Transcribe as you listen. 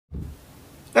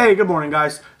Hey, good morning,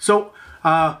 guys. So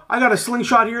I got a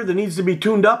slingshot here that needs to be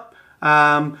tuned up.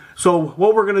 So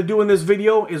what we're going to do in this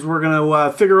video is we're going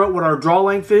to figure out what our draw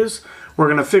length is. We're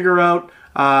going to figure out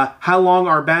how long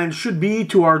our band should be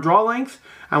to our draw length,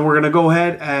 and we're going to go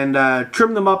ahead and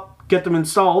trim them up, get them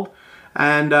installed,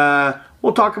 and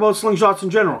we'll talk about slingshots in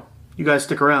general. You guys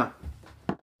stick around.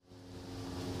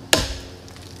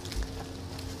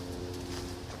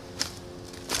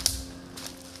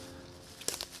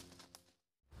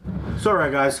 So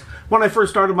alright guys, when I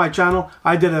first started my channel,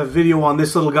 I did a video on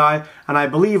this little guy, and I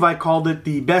believe I called it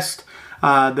the best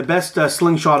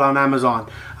slingshot on Amazon.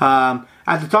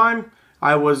 At the time,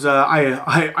 I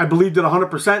believed it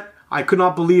 100%. I could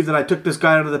not believe that I took this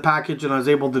guy out of the package and I was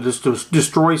able to just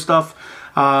destroy stuff.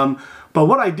 But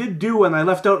what I did do, and I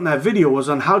left out in that video, was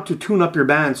on how to tune up your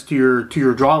bands to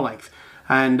your draw length.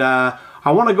 And I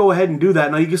want to go ahead and do that.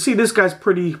 Now you can see this guy's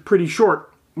pretty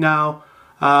short. Now.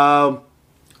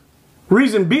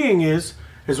 Reason being is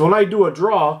when I do a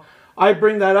draw, I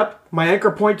bring that up, my anchor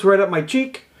point's right up my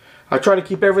cheek. I try to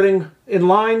keep everything in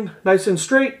line, nice and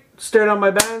straight, stare down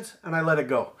my bands, and I let it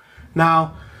go.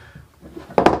 Now,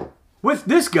 with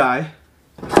this guy,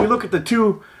 if you look at the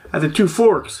two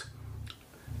forks,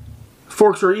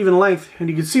 forks are even length, and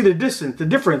you can see the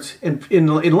difference in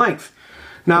length.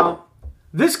 Now,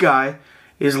 this guy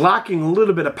is lacking a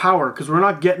little bit of power because we're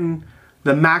not getting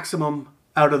the maximum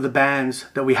out of the bands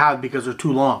that we have because they're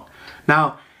too long.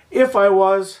 Now, if I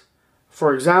was,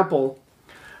 for example,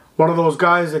 one of those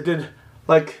guys that did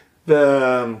like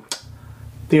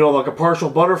like a partial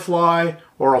butterfly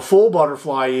or a full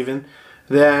butterfly even,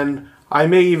 then I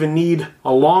may even need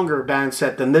a longer band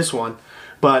set than this one.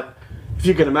 But if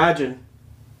you can imagine,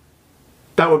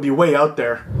 that would be way out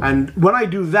there. And when I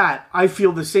do that, I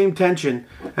feel the same tension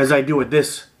as I do with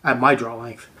this at my draw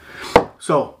length.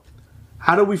 So,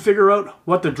 how do we figure out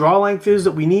what the draw length is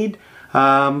that we need?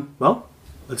 Well,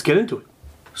 let's get into it.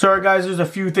 So, alright guys, there's a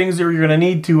few things that you're going to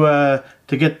need to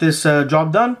get this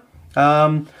job done.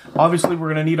 Obviously,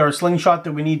 we're going to need our slingshot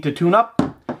that we need to tune up.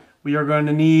 We are going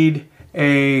to need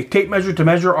a tape measure to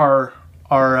measure our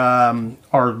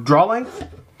draw length.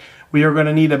 We are going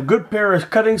to need a good pair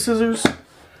of cutting scissors,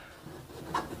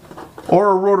 or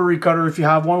a rotary cutter if you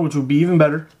have one, which would be even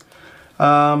better.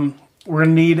 We're going to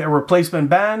need a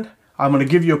replacement band. I'm going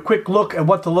to give you a quick look at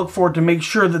what to look for to make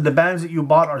sure that the bands that you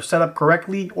bought are set up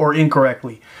correctly or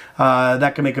incorrectly.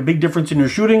 That can make a big difference in your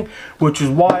shooting, which is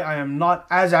why I am not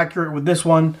as accurate with this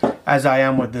one as I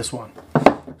am with this one.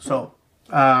 So,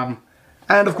 and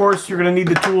of course, you're going to need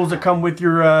the tools that come with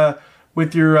your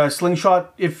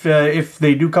slingshot if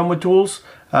they do come with tools,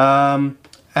 and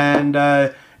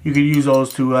you can use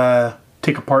those to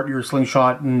take apart your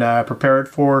slingshot and prepare it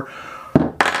for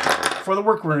the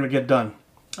work we're going to get done.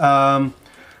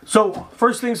 So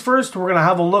first things first, we're going to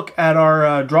have a look at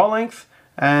our draw length,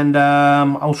 and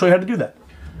I'll show you how to do that.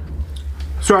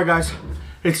 So alright guys,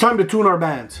 it's time to tune our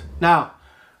bands. Now,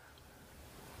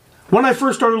 when I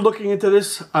first started looking into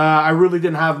this, I really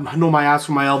didn't know my ass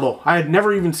from my elbow. I had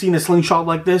never even seen a slingshot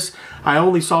like this. I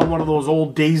only saw one of those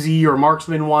old Daisy or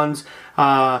Marksman ones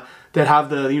that have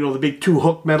the big two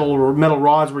hook metal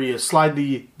rods where you slide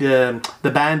the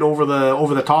band over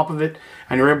the top of it,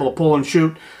 and you're able to pull and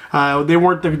shoot. They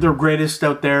weren't the greatest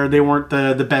out there. They weren't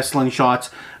the best slingshots.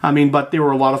 I mean, but they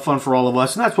were a lot of fun for all of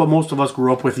us, and that's what most of us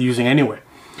grew up with using anyway.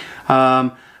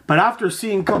 But after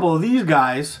seeing a couple of these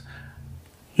guys,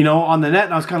 on the net,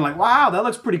 and I was kind of like, wow, that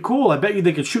looks pretty cool. I bet you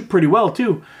they could shoot pretty well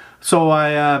too. So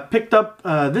I picked up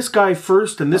this guy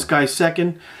first and this guy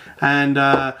second, and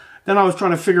then I was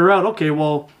trying to figure out, okay,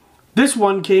 well, this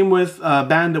one came with a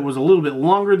band that was a little bit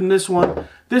longer than this one.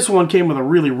 This one came with a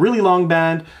really, really long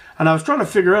band. And I was trying to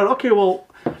figure out, okay, well,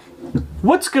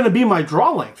 what's going to be my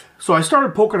draw length? So I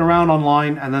started poking around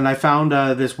online, and then I found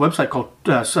this website called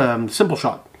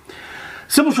Slingshot.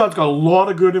 Slingshot's got a lot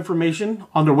of good information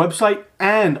on their website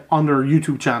and on their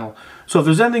YouTube channel. So if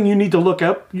there's anything you need to look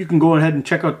up, you can go ahead and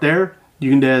check out there.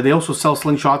 You can. They also sell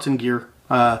slingshots and gear,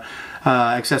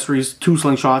 accessories to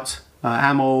slingshots.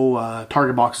 Ammo,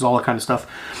 target boxes, all that kind of stuff.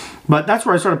 But that's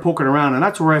where I started poking around, and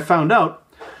that's where I found out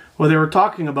where they were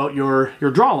talking about your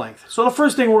draw length. So the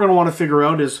first thing we're going to want to figure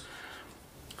out is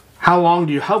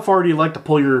how far do you like to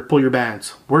pull your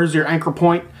bands? Where's your anchor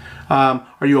point?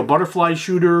 Are you a butterfly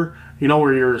shooter?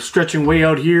 Where you're stretching way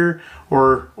out here,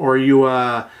 or you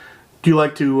do you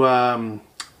like to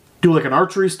do like an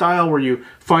archery style where you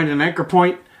find an anchor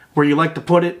point where you like to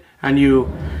put it, and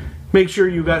you make sure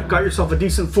you got yourself a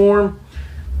decent form,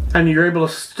 and you're able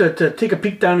to take a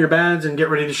peek down your bands and get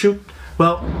ready to shoot?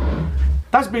 Well,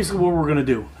 that's basically what we're going to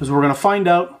do, is we're going to find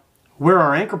out where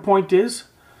our anchor point is,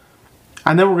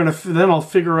 And then I'll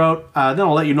figure out, then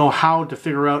I'll let you know how to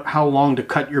figure out how long to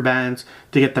cut your bands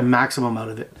to get the maximum out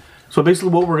of it. So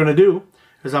basically what we're gonna do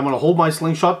is I'm gonna hold my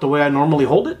slingshot the way I normally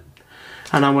hold it,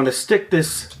 and I'm gonna stick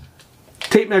this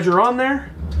tape measure on there.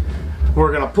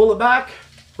 We're gonna pull it back,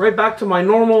 right back to my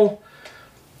normal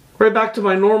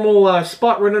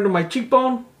spot right under my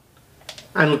cheekbone,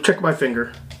 and check my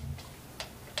finger.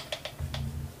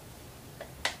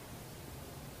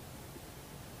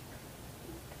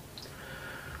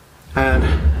 And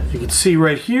you can see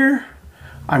right here,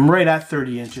 I'm right at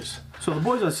 30 inches. So the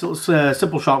boys at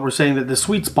Simple Shot were saying that the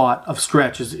sweet spot of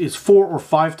stretch is 4 or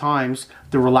 5 times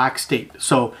the relaxed state.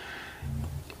 So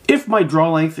if my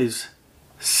draw length is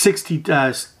 30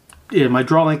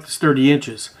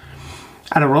 inches,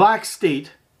 at a relaxed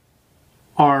state,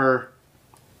 our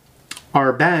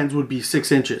bands would be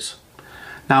 6 inches.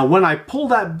 Now when I pull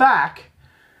that back,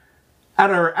 at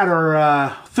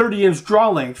our 30-inch draw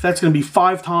length, that's going to be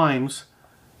 5 times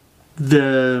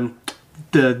the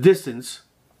distance,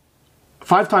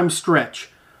 5 times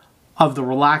stretch of the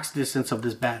relaxed distance of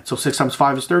this band. So 6 times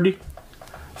 5 is 30.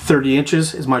 30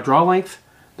 inches is my draw length.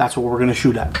 That's what we're going to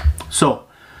shoot at. So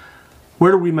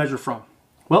where do we measure from?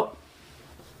 Well,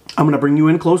 I'm going to bring you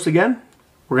in close again.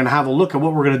 We're going to have a look at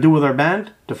what we're going to do with our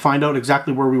band to find out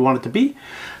exactly where we want it to be.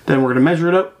 Then we're going to measure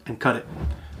it out and cut it.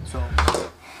 So,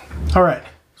 all right.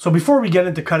 So before we get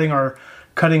into cutting our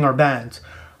bands,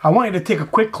 I want you to take a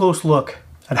quick close look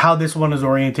at how this one is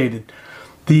orientated.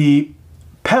 The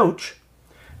pouch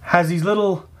has these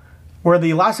little, where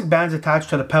the elastic band's attached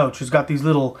to the pouch, has got these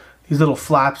little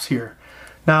flaps here.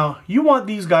 Now you want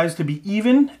these guys to be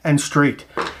even and straight.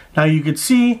 Now you could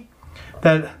see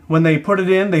that when they put it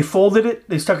in, they folded it,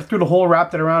 they stuck it through the hole,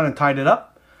 wrapped it around and tied it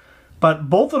up. But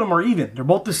both of them are even, they're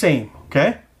both the same,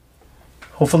 okay?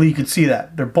 Hopefully you can see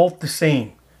that. They're both the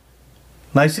same.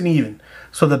 Nice and even.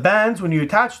 So the bands, when you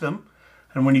attach them,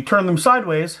 and when you turn them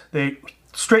sideways, they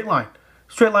straight line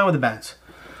with the bands.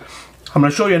 I'm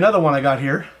going to show you another one I got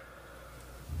here.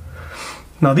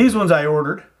 Now these ones I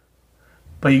ordered,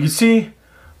 but you can see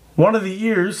one of the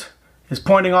ears is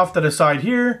pointing off to the side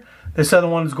here. This other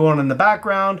one is going in the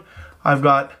background. I've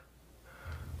got,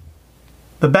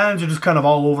 the bands are just kind of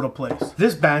all over the place.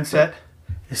 This band set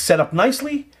is set up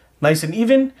nicely, nice and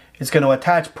even. It's going to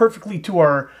attach perfectly to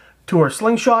our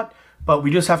slingshot, but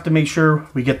we just have to make sure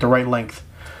we get the right length.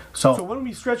 So when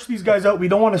we stretch these guys out, we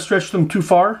don't want to stretch them too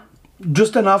far,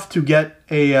 just enough to get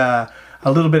a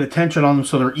little bit of tension on them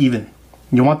so they're even.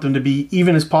 You want them to be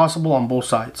even as possible on both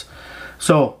sides.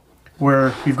 So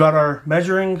we've got our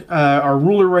measuring, our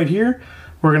ruler right here.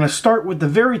 We're going to start with the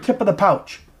very tip of the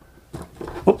pouch.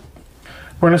 We're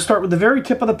going to start with the very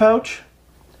tip of the pouch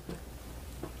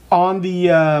on the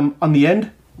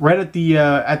end, right at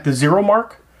the 0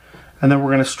 mark, and then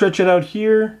we're going to stretch it out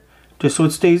here just so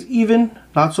it stays even,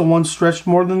 not so one stretched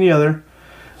more than the other.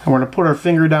 And we're going to put our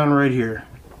finger down right here,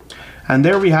 and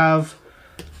there we have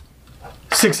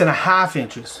 6.5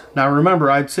 inches. Now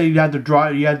remember, I'd say you had to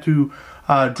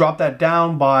drop that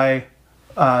down by,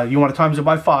 you want to times it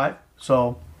by 5.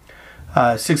 So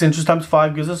 6 inches times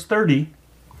 5 gives us 30.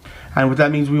 And what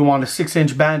that means, we want a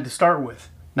 6-inch band to start with.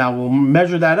 Now we'll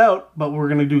measure that out, but we're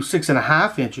going to do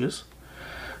 6.5 inches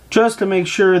just to make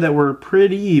sure that we're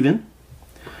pretty even.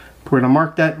 We're going to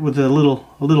mark that with a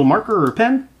little marker or a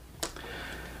pen.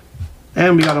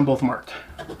 And we got them both marked.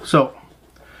 So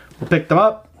we'll pick them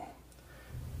up,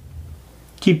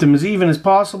 keep them as even as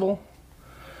possible.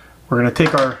 We're going to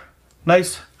take our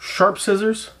nice sharp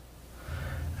scissors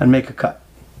and make a cut.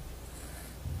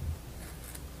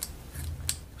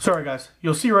 Sorry guys,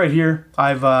 you'll see right here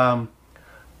I've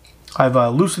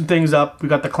loosened things up. We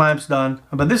got the clamps done,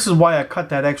 but this is why I cut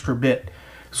that extra bit.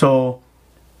 So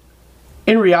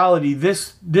in reality,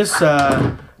 this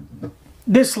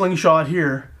slingshot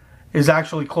here is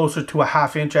actually closer to a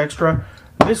 1/2 inch extra.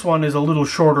 This one is a little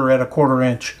shorter at a 1/4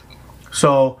 inch.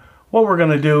 So what we're going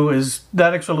to do is,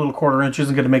 that extra little 1/4 inch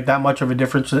isn't going to make that much of a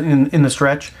difference in the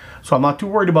stretch. So I'm not too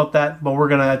worried about that, but we're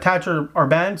going to attach our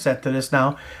band set to this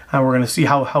now, and we're going to see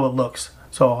how it looks.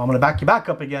 So I'm going to back you back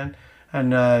up again,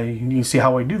 and you can see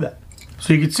how I do that.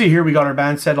 So you can see here we got our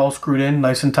band set all screwed in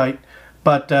nice and tight,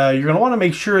 but you're going to want to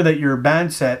make sure that your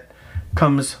band set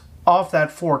comes off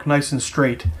that fork nice and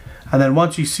straight. And then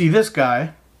once you see this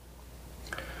guy,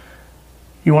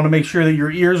 you want to make sure that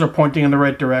your ears are pointing in the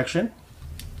right direction.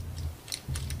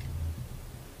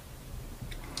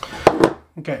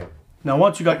 Okay, now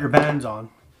once you got your bands on,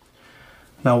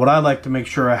 now what I like to make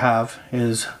sure I have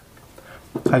is,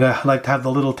 I like to have the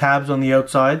little tabs on the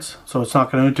outsides so it's not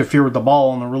going to interfere with the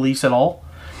ball on the release at all.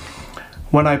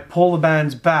 When I pull the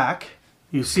bands back,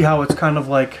 you see how it's kind of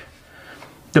like,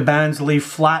 The bands lay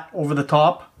flat over the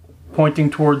top, pointing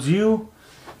towards you,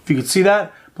 if you can see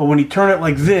that. But when you turn it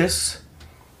like this,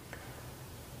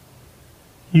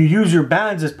 you use your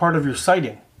bands as part of your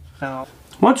sighting. Now,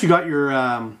 once you got your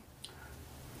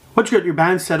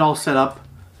band set all set up,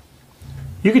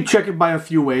 you can check it by a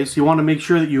few ways. You want to make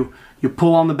sure that you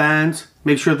pull on the bands,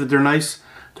 make sure that they're nice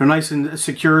and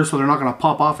secure, so they're not going to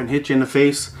pop off and hit you in the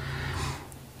face.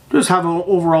 Just have an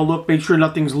overall look, make sure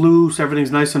nothing's loose,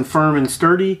 everything's nice and firm and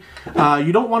sturdy.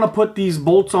 You don't want to put these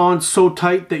bolts on so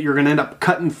tight that you're going to end up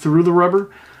cutting through the rubber.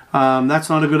 That's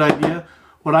not a good idea.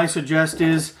 What I suggest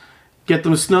is get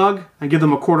them snug and give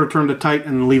them a quarter turn to tight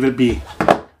and leave it be.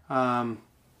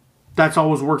 That's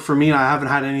always worked for me, and I haven't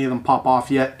had any of them pop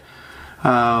off yet.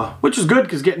 Which is good,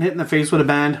 because getting hit in the face with a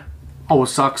band always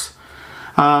sucks.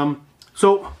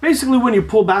 So basically, when you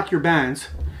pull back your bands,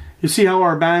 you see how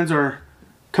our bands are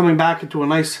coming back into a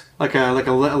nice, like a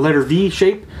letter V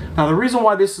shape. Now the reason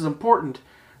why this is important,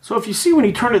 so if you see when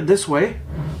you turn it this way,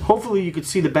 hopefully you could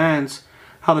see the bands,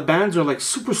 how the bands are like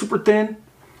super thin,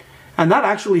 and that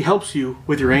actually helps you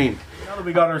with your aim. Now that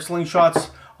we got our slingshots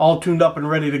all tuned up and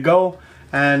ready to go,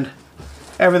 and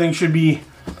everything should be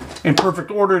in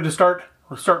perfect order to start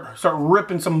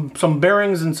ripping some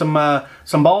bearings and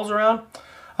some balls around.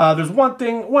 There's one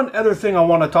other thing I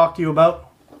want to talk to you about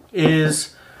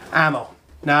is ammo.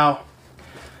 Now,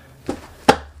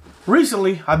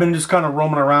 recently I've been just kind of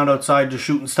roaming around outside, just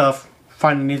shooting stuff,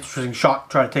 finding an interesting shot,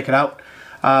 try to take it out.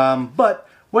 But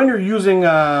when you're using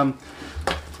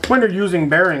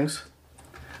bearings,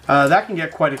 that can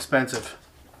get quite expensive.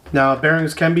 Now,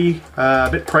 bearings can be a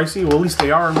bit pricey, well, at least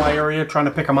they are in my area, trying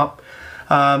to pick them up.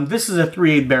 This is a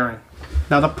 3/8 bearing.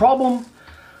 Now, the problem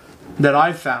that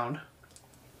I've found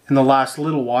in the last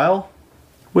little while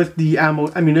with the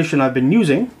ammunition I've been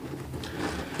using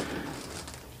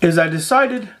is I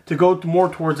decided to go more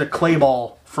towards a clay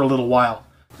ball for a little while.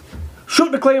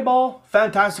 Shooting a clay ball,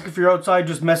 fantastic if you're outside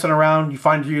just messing around. You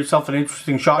find yourself an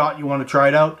interesting shot, you want to try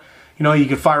it out. You know, you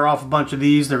can fire off a bunch of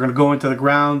these. They're going to go into the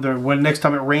ground. When next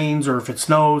time it rains or if it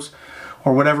snows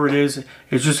or whatever it is,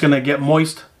 it's just going to get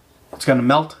moist. It's going to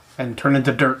melt and turn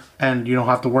into dirt, and you don't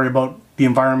have to worry about the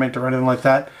environment or anything like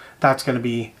that. That's going to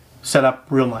be set up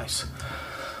real nice.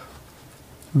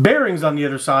 Bearings on the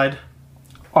other side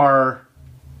are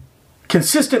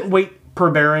consistent weight per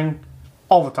bearing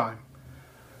all the time.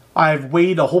 I've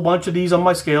weighed a whole bunch of these on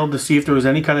my scale to see if there was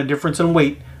any kind of difference in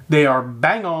weight. They are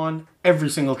bang on every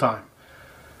single time.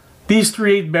 These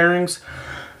 3/8 bearings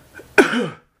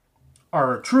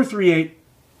are a true 3/8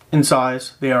 in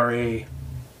size. They are a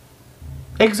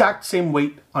exact same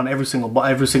weight on every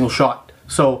single shot.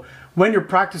 So when you're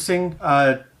practicing,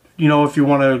 you know, if you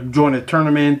want to join a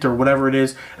tournament or whatever it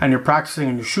is, and you're practicing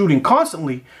and you're shooting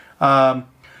constantly,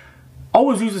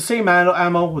 always use the same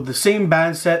ammo with the same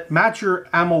band set. Match your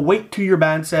ammo weight to your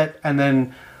band set, and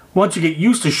then once you get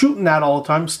used to shooting that all the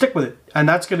time, stick with it, and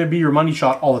that's going to be your money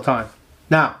shot all the time.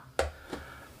 Now,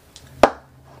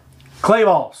 clay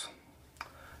balls.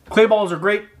 Clay balls are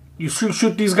great. You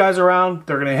shoot these guys around,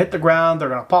 they're going to hit the ground, they're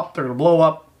going to pop, they're going to blow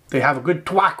up. They have a good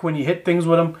thwack when you hit things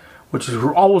with them, which is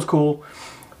always cool.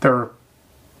 They're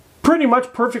pretty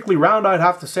much perfectly round, I'd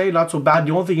have to say, not so bad.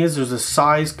 The only thing is there's a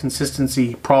size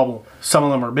consistency problem. Some of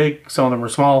them are big, some of them are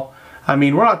small. I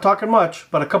mean, we're not talking much,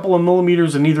 but a couple of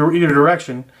millimeters in either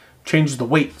direction changes the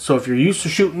weight. So if you're used to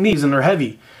shooting these and they're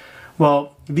heavy,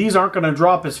 well, these aren't going to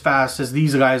drop as fast as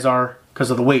these guys are because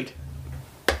of the weight.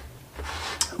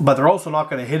 But they're also not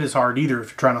going to hit as hard either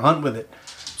if you're trying to hunt with it.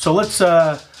 So let's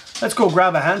go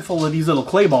grab a handful of these little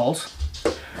clay balls,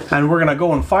 and we're going to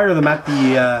go and fire them at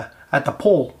the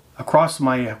pole across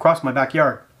my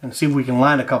backyard and see if we can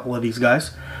land a couple of these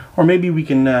guys, or maybe we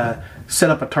can set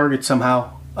up a target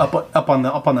somehow up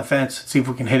on the fence, see if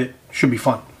we can hit it. Should be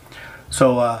fun.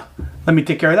 So let me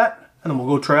take care of that, and then we'll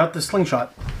go try out this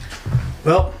slingshot.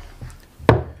 Well,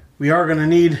 we are going to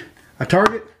need a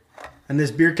target, and this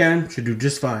beer can should do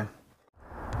just fine.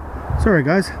 Sorry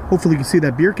guys, hopefully you can see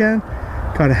that beer can.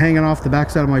 Got it hanging off the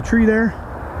backside of my tree there,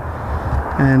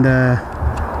 and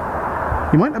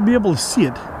you might not be able to see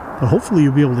it, but hopefully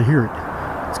you'll be able to hear it.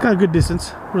 It's got a good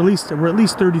distance. We're at least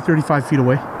 30-35 feet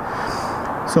away.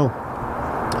 So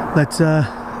let's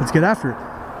get after it.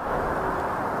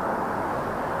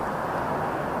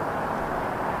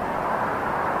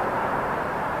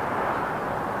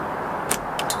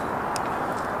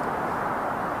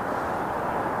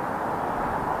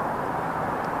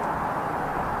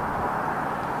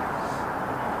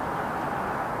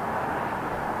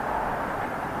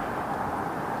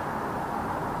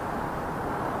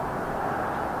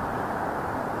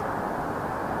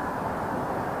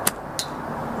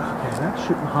 That's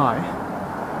shooting high.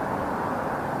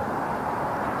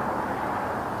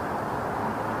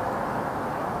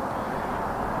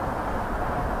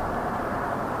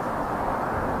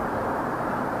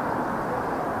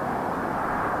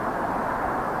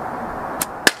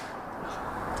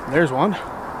 There's one.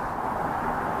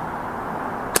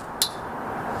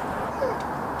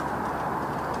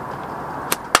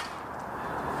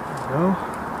 There we go.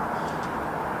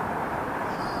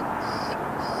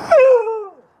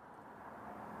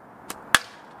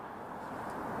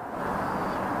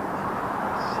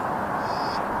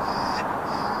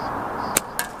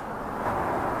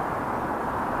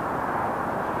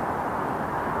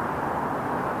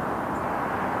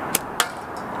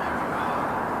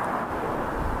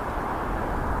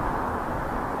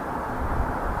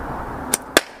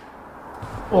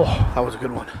 Oh, that was a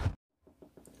good one.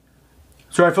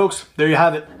 So, alright folks, there you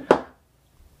have it.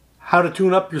 How to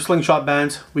tune up your Slingshot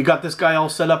bands. We got this guy all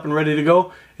set up and ready to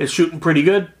go. It's shooting pretty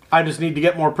good. I just need to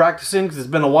get more practice in because it's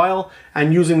been a while.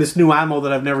 And using this new ammo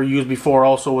that I've never used before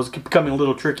also was becoming a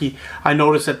little tricky. I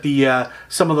noticed that the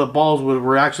some of the balls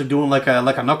were actually doing like a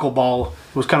knuckle ball.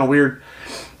 It was kind of weird.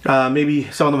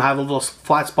 Maybe some of them have little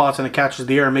flat spots and it catches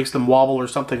the air and makes them wobble or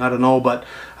something. I don't know, but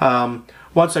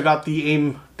once I got the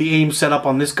aim set up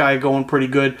on this guy going pretty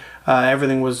good,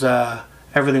 everything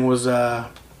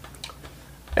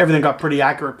got pretty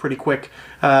accurate pretty quick.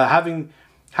 Having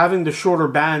the shorter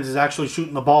bands is actually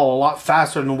shooting the ball a lot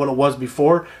faster than what it was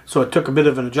before, so it took a bit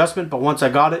of an adjustment. But once I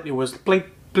got it, it was blink,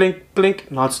 blink, blink,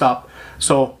 nonstop.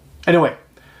 So anyway,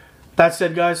 that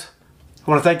said, guys, I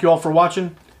want to thank you all for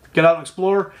watching. Get out and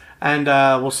explore, and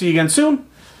we'll see you again soon.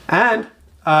 And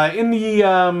in the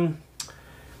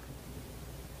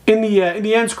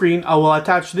end screen, I will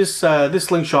attach this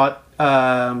Slingshot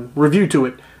review to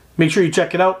it. Make sure you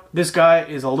check it out. This guy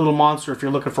is a little monster if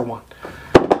you're looking for one.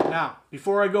 Now,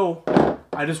 before I go,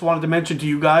 I just wanted to mention to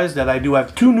you guys that I do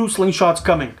have 2 new Slingshots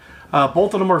coming.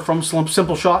 Both of them are from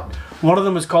Simple Shot. One of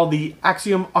them is called the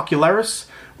Axiom Ocularis,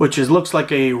 which looks like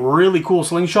a really cool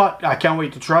slingshot. I can't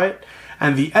wait to try it.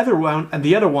 And the other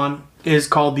one is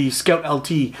called the Scout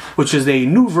LT, which is a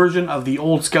new version of the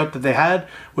old Scout that they had,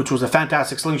 which was a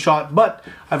fantastic slingshot. But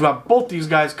I've got both these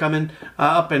guys coming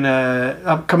coming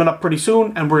up pretty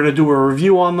soon, and we're gonna do a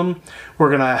review on them. We're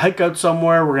gonna hike out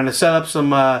somewhere. We're gonna set up some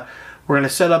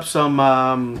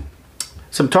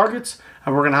targets,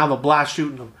 and we're gonna have a blast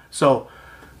shooting them. So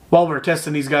while we're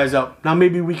testing these guys out, now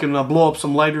maybe we can blow up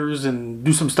some lighters and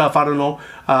do some stuff. I don't know,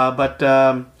 but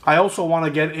I also want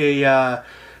to get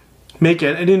make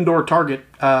an indoor target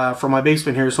for my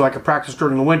basement here, so I can practice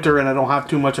during the winter, and I don't have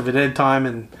too much of a dead time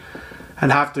and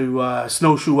have to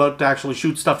snowshoe out to actually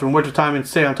shoot stuff in wintertime and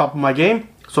stay on top of my game.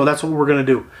 So that's what we're gonna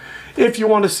do. If you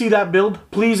want to see that build,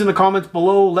 please in the comments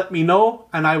below let me know,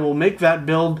 and I will make that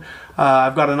build.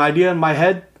 I've got an idea in my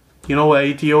head. You know,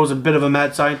 ATO is a bit of a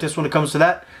mad scientist when it comes to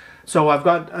that. So I've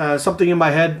got something in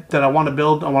my head that I want to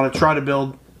build. I want to try to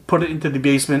build, put it into the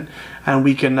basement, and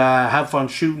we can have fun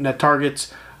shooting at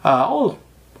targets all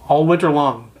winter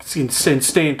long and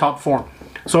stay in top form.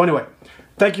 So anyway,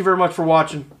 thank you very much for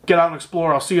watching. Get out and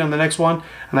explore. I'll see you on the next one,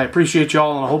 and I appreciate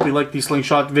y'all, and I hope you like these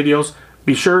Slingshot videos.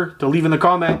 Be sure to leave in the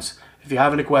comments if you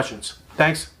have any questions.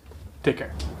 Thanks. Take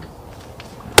care.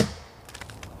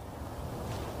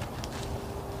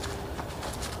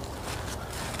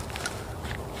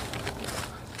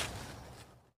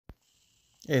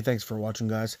 Hey, thanks for watching,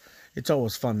 guys. It's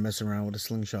always fun messing around with a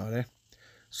slingshot, eh?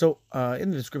 So,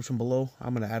 in the description below,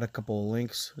 I'm going to add a couple of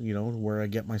links, you know, where I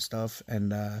get my stuff,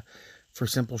 and for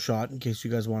Simple Shot, in case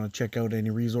you guys want to check out any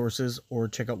resources or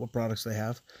check out what products they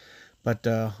have. But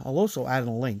I'll also add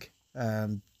a link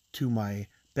to my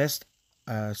best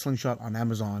slingshot on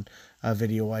Amazon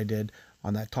video I did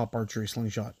on that top archery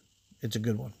slingshot. It's a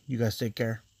good one. You guys take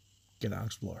care. Get out and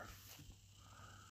explore.